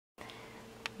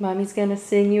Mommy's gonna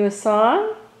sing you a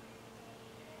song.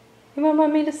 You want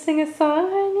Mommy to sing a song,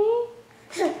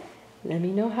 honey? Let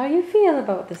me know how you feel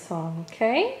about the song,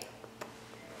 okay?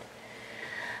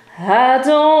 I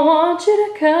don't want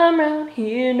you to come round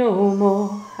here no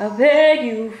more. I beg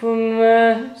you for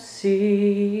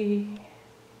mercy.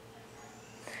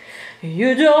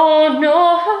 You don't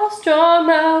know how strong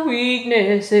my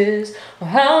weakness is, or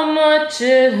how much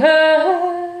it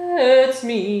hurts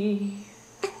me.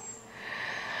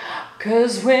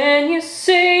 'Cause when you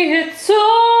say it's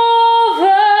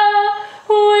over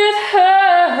with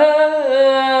her,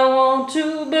 I want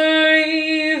to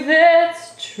believe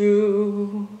it's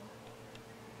true.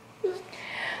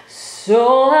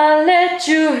 So I let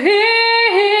you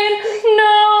in,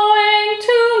 knowing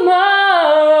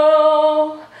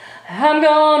tomorrow I'm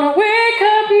gonna wake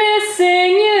up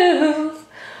missing you,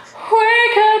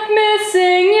 wake up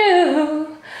missing you,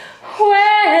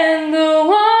 when the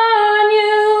one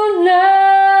you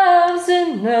love's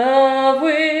in love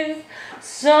with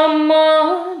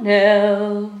someone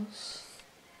else.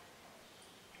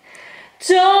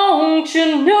 Don't you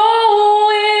know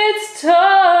it's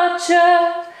torture?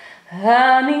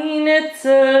 I mean, it's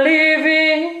a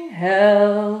living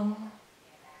hell.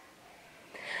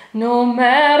 No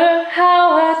matter how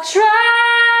I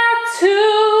try to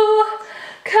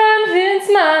convince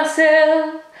myself,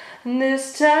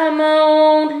 this time I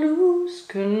won't lose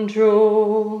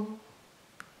control.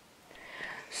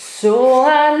 So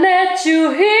I let you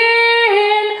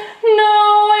in,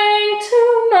 knowing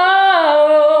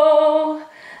tomorrow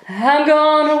I'm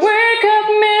gonna wake up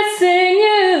missing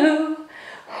you,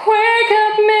 wake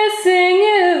up missing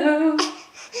you.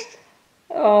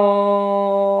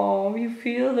 Oh, you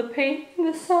feel the pain in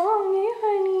the song, eh,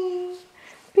 honey?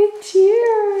 Big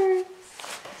tears.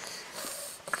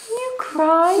 You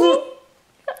crying?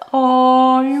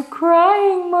 Oh, you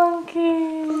crying,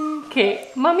 monkey. Okay,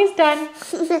 Mommy's done.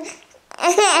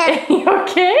 You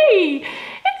okay?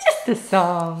 It's just a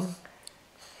song.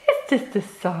 It's just a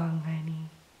song, honey.